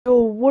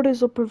What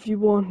is up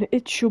everyone,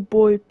 it's your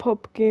boy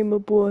Pop Gamer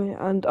Boy,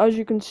 and as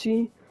you can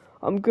see,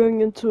 I'm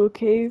going into a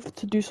cave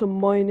to do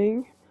some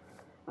mining.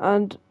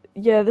 And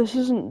yeah, this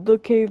isn't the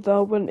cave that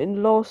I went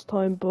in last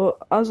time, but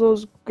as I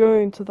was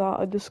going to that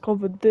I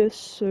discovered this,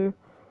 so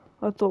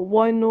I thought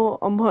why not,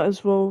 I might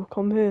as well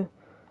come here.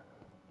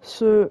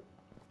 So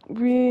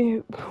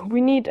we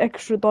need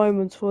extra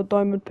diamonds for a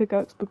diamond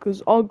pickaxe,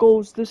 because our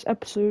goals this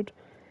episode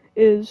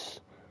is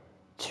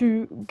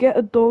to get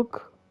a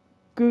dog,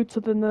 go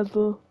to the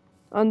nether,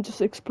 and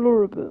just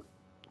explore a bit.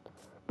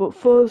 But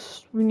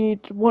first, we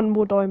need one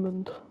more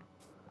diamond.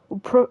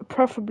 Well,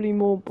 preferably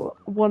more, but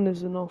one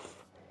is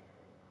enough.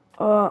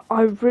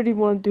 I really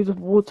want to do the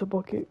water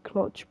bucket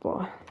clutch,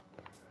 but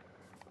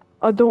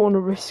I don't want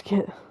to risk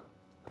it.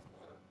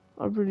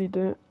 I really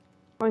don't.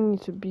 I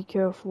need to be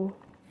careful.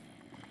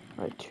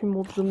 Right, 2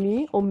 mobs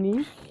on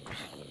me.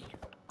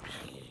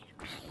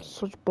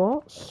 Such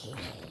bots.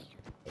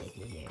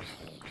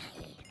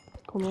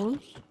 Come on.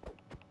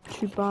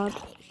 Too bad.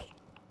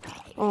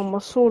 Oh, my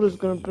sword is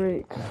gonna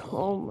break.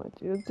 Oh my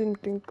dear, I didn't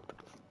think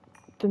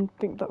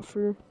that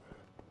through.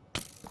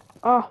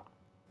 Ah!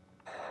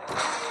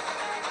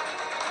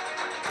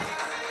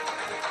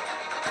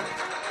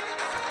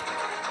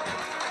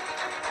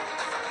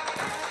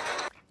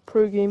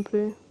 Pro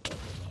gameplay.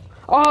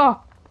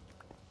 Ah!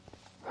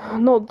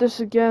 Not this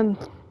again.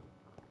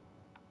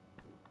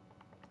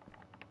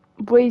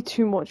 Way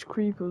too much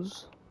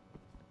creepers.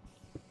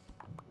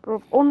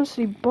 Bro,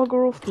 honestly,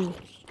 bugger off me.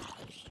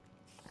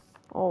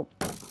 Oh.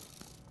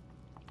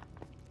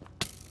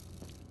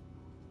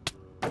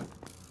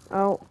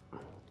 Ow.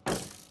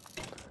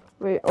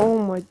 Wait, oh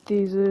my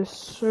days, there's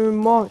so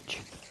much.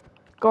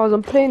 Guys,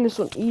 I'm playing this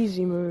on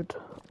easy mode.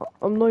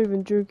 I'm not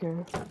even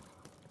joking.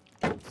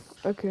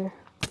 Okay.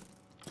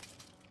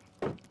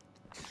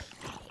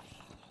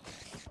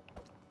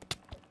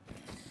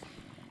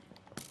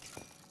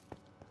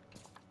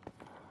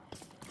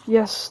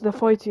 Yes, they're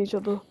fighting each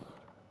other.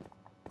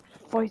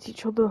 Fight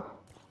each other.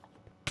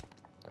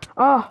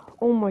 Ah!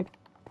 Oh my.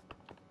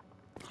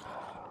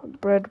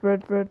 Bread.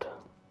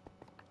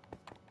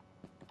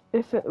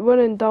 When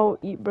in doubt,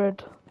 eat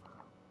bread.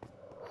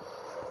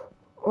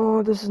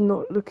 Oh, this is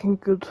not looking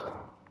good.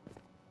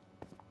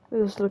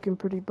 This is looking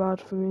pretty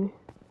bad for me.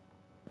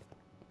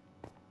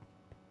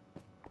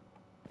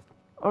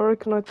 I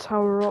reckon I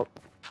tower up,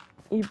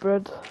 eat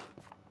bread.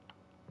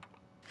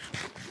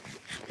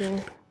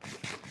 Okay.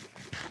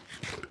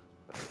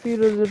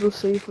 Feel a little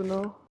safer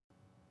now.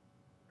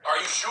 Are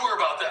you sure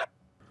about that?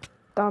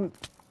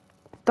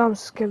 Damn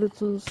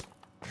skeletons.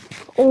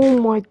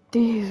 Oh my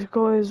days,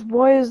 guys.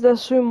 Why is there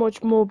so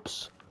much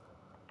mobs?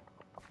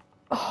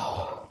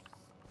 Oh,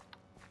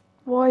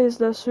 why is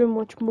there so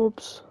much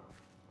mobs?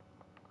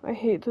 I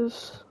hate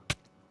this.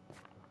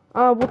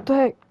 Ah, what the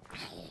heck?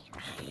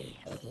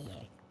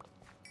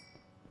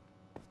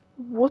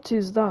 What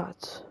is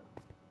that?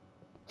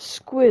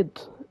 Squid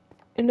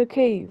in a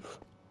cave.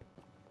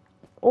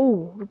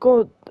 Oh, we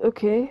got,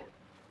 okay.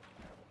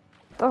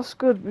 That's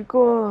good. We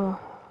got,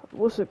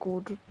 what's it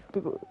called?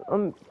 We got,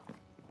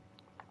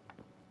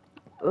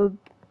 a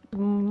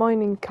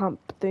mining camp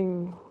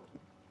thing.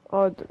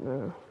 I don't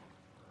know.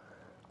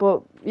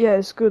 But yeah,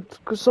 it's good,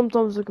 because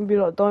sometimes there can be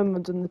like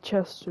diamonds in the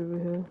chests over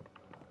here.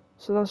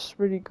 So that's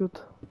really good.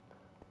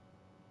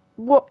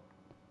 What?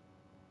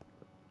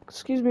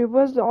 Excuse me,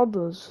 where's the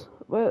others?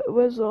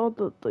 Where's the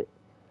other, like,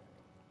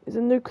 is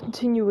there no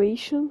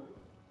continuation?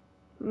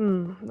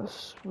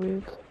 That's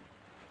weird.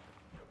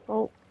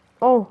 Oh,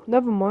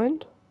 never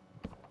mind.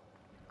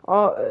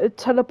 It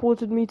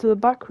teleported me to the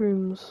back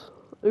rooms.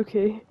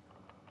 Okay.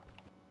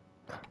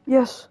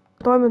 Yes,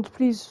 diamonds,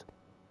 please.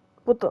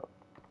 What the?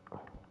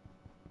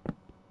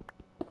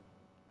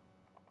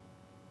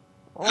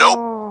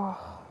 Nope.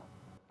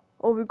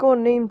 Oh, we got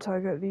a name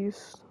tag at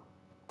least.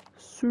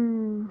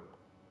 Sue.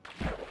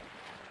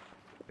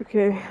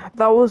 Okay,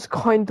 that was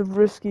kind of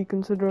risky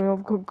considering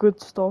I've got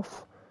good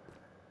stuff.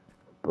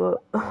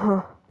 But,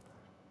 oh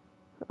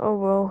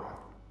well.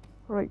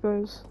 Right,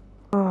 guys.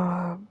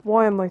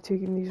 Why am I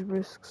taking these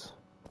risks?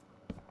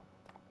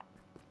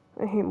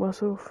 I hate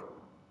myself.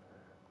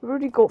 I've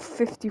already got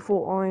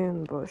 54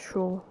 iron, but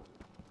sure.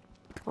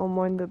 I'll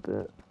mind a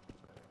bit.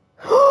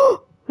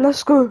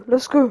 Let's go!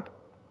 Let's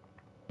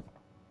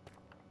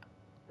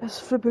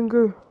flip and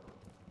go.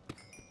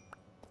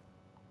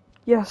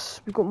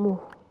 Yes, we got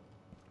more.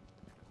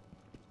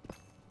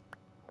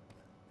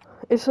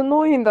 It's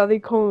annoying that they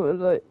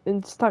come like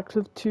in stacks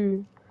of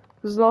 2.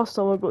 Because last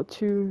time I got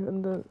 2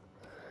 and then...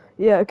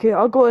 Yeah, okay,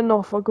 I got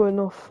enough.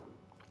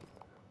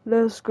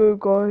 Let's go,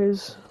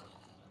 guys.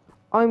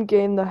 I'm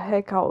getting the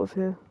heck out of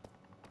here.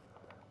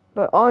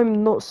 Like,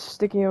 I'm not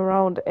sticking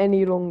around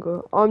any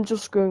longer. I'm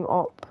just going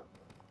up.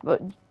 Like,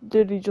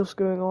 literally just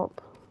going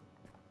up.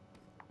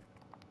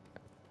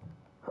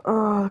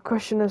 The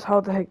question is, how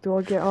the heck do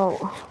I get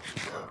out?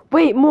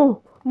 Wait, more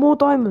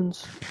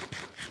diamonds.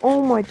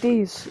 Oh my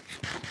days.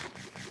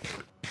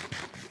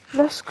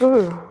 Let's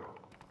go.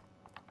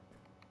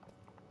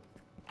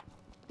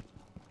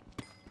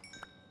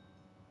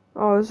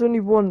 Oh, there's only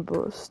one,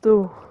 but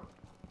still.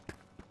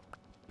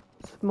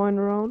 Let's mine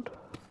around.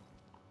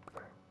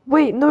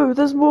 Wait, no,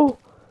 there's more.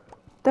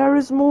 There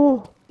is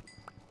more.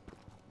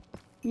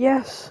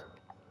 Yes.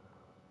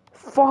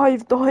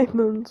 5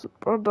 diamonds,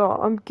 brother.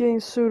 I'm getting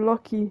so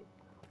lucky.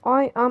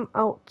 I am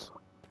out.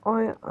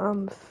 I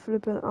am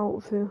flipping out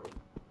of here.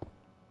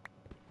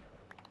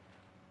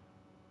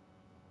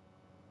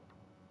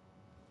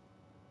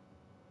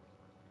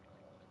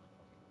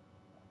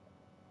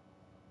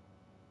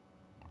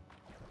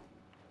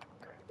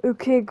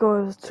 Okay,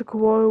 guys, it took a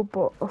while,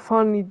 but I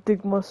finally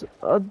digged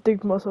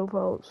myself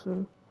out.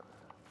 So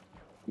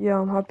yeah,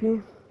 I'm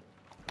happy.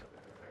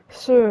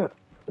 So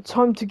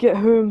time to get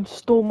home,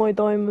 store my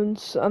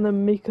diamonds, and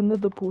then make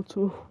another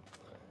portal.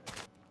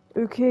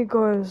 Okay,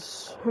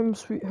 guys, home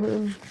sweet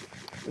home.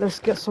 Let's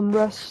get some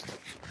rest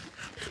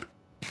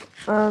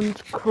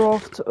and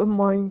craft a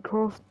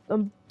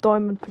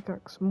diamond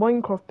pickaxe,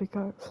 Minecraft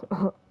pickaxe.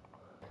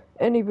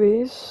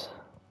 Anyways,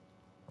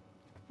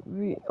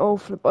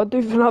 flip. I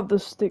don't even have the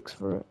sticks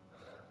for it.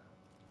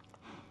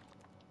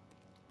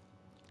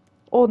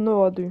 Oh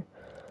no, I do.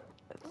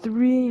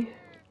 3,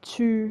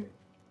 2,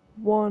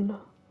 1,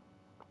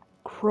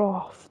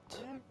 craft.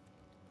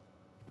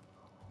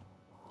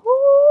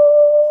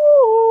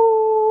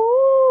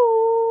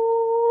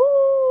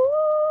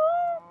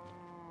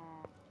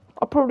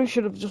 I probably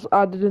should have just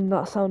added in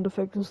that sound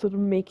effect instead of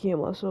making it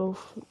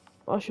myself.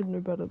 I should know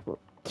better, but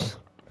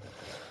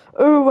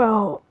oh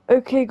well.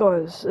 Okay,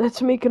 guys,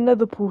 let's make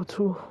another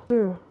portal.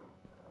 So,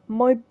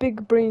 my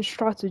big brain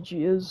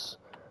strategy is,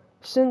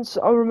 since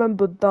I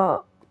remembered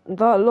that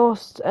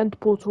last end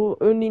portal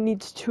only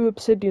needs 2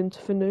 obsidian to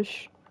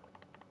finish,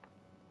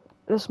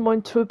 let's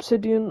mine 2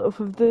 obsidian off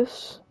of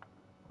this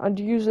and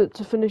use it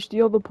to finish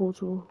the other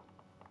portal.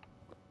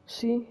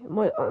 See,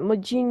 my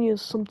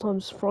genius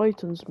sometimes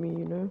frightens me,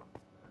 you know.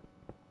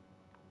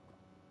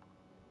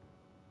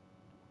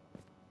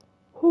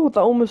 Oh,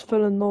 that almost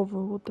fell in lava.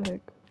 What the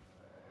heck?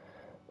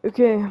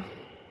 Okay,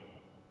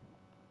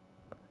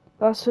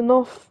 that's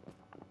enough.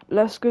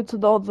 Let's go to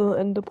the other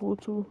ender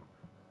portal.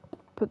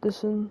 Put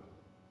this in.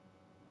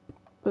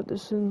 Put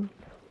this in.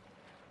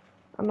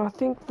 And I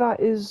think that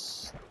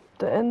is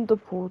the ender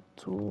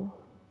portal.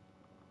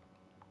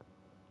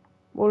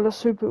 Well,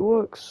 let's hope it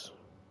works.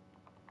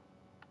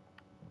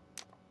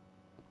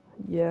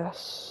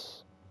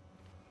 Yes.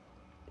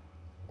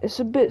 It's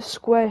a bit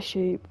square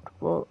shaped,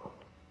 but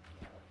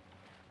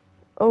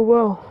oh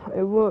well,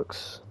 it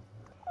works.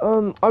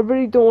 I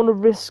really don't want to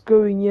risk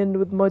going in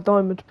with my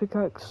diamond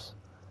pickaxe.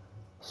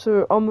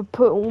 So I'm gonna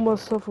put all my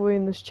stuff away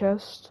in this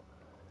chest.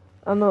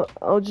 And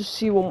I'll just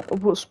see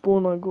what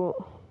spawn I got.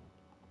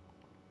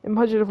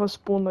 Imagine if I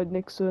spawned like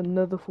next to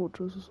another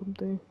fortress or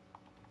something.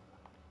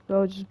 That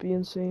would just be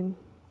insane.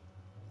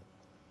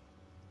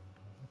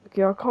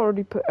 Okay, I can't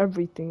really put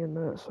everything in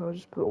there, so I'll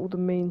just put all the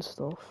main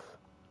stuff.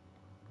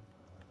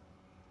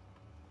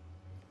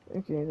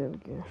 Okay, there we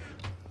go.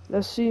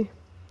 Let's see.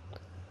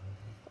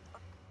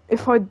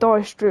 If I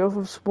die straight off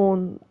of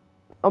spawn,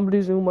 I'm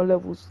losing all my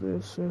levels though,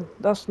 so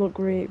that's not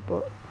great,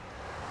 but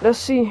let's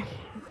see.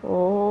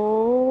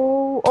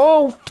 Oh,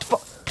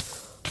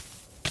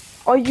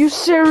 are you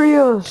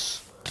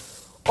serious?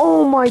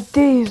 Oh my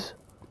days.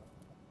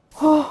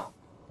 Oh,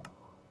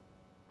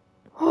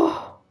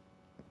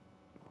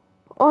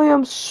 I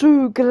am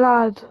so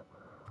glad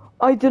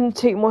I didn't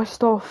take my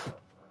stuff.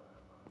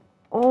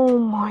 Oh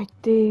my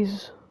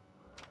days.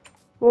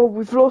 Well,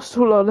 we've lost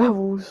all our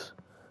levels.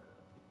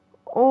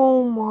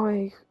 Oh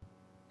my.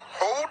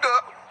 Hold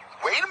up.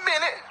 Wait a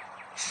minute.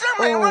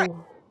 Something ain't right.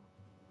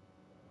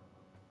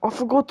 I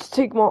forgot to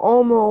take my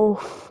armor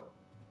off.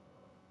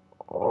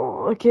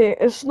 Oh, okay,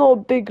 it's not a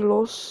big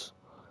loss.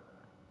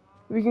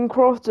 We can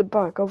craft it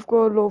back. I've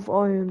got a lot of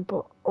iron,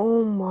 but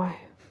oh my.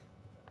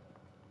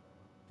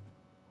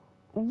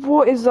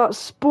 What is that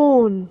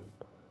spawn?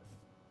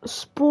 A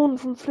spawn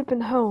from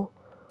flipping hell.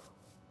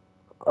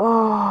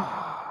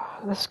 Ah,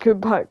 let's go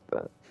back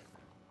then.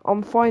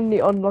 I'm finally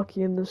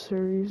unlucky in this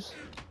series.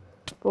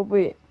 But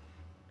wait.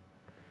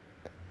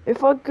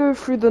 If I go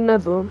through the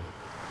nether,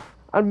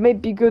 I'd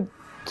maybe go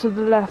to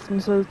the left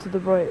instead of to the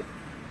right.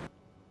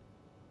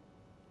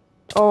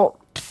 Oh,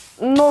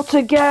 not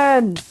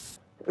again!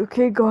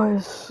 Okay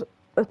guys,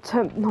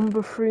 attempt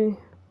number 3.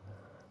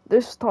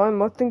 This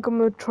time I think I'm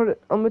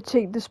gonna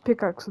take this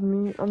pickaxe with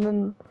me and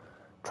then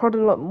try to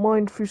like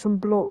mine through some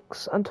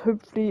blocks, and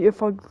hopefully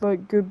if I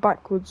like go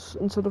backwards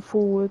instead of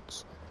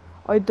forwards,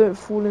 I don't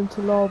fall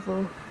into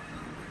lava.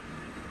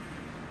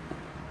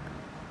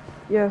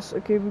 Yes,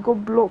 okay, we've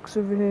got blocks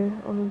over here,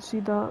 I can see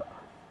that.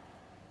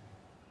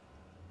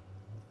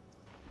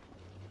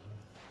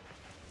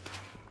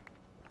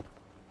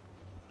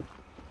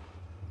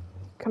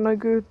 Can I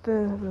go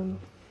there then?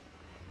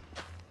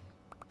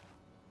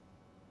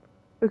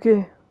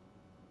 Okay.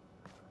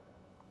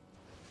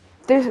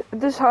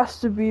 This has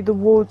to be the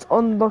world's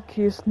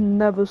unluckiest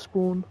never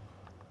spawn.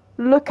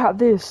 Look at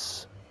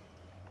this.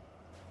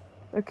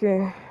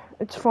 Okay,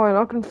 it's fine,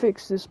 I can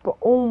fix this, but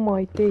oh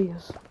my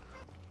days.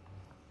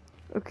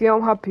 Okay,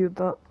 I'm happy with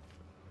that.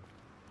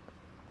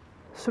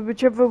 So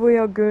whichever way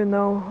I go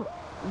now,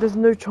 There's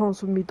no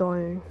chance of me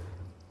dying.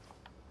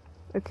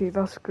 Okay,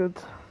 that's good.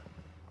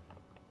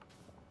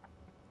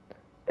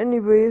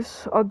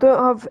 Anyways, I don't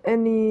have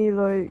any,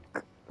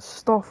 like,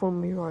 stuff on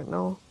me right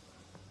now.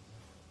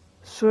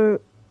 So,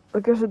 I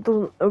guess it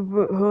doesn't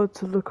hurt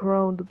to look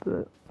around a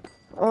bit.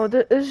 Oh,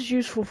 this is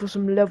useful for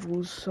some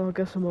levels, so I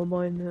guess I'm gonna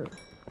mine it.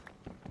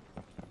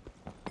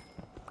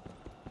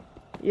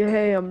 Yeah,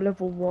 hey, I'm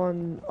level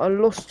 1. I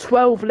lost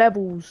 12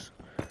 levels.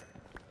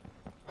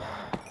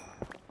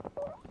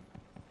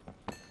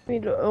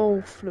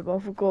 Oh, flip, I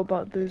forgot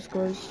about those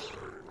guys.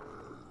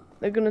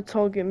 They're gonna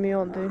target me,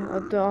 aren't they? I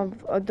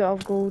don't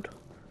have gold.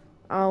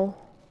 Ow.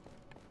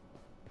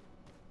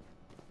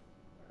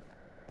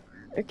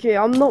 Okay,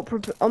 I'm not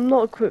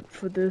equipped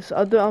for this.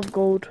 I don't have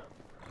gold.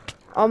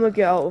 I'm gonna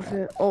get out of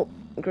here. Oh,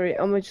 great.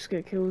 I'm gonna just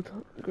get killed.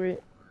 Great.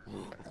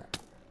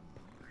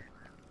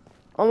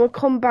 I'm gonna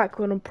come back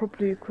when I'm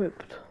properly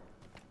equipped.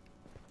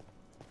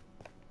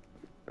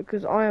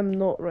 Because I am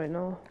not right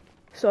now.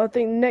 So I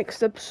think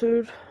next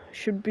episode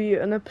should be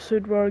an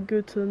episode where I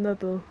go to the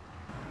Nether.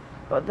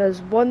 But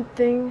there's one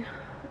thing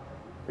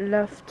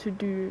left to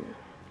do.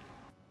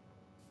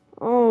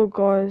 Oh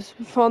guys,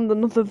 we found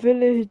another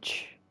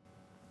village.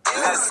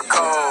 Let's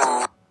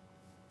go.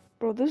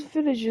 Bro, this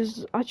village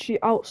is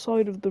actually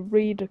outside of the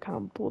raider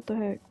camp. What the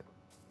heck?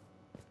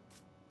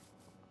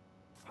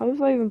 How is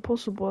that even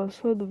possible? I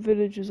swear the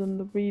villagers and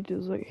the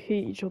raiders like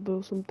hate each other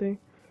or something.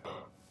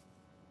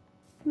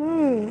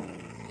 No,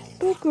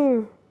 don't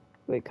go.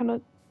 Wait, can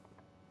I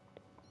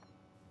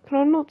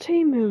not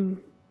tame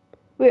him?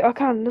 Wait, I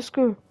can. Let's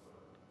go.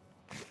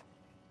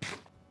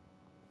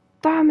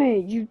 Damn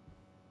it, you.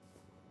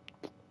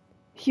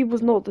 He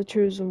was not the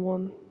chosen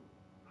one.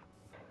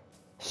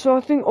 So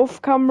I think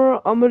off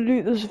camera, I'm gonna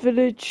loot this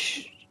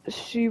village,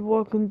 see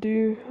what I can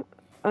do,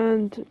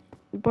 and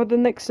by the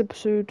next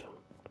episode,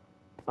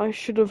 I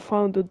should have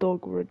found a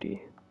dog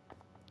already.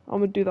 I'm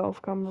gonna do that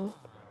off camera.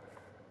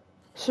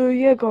 So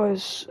yeah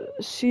guys,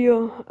 see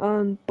ya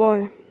and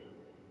bye.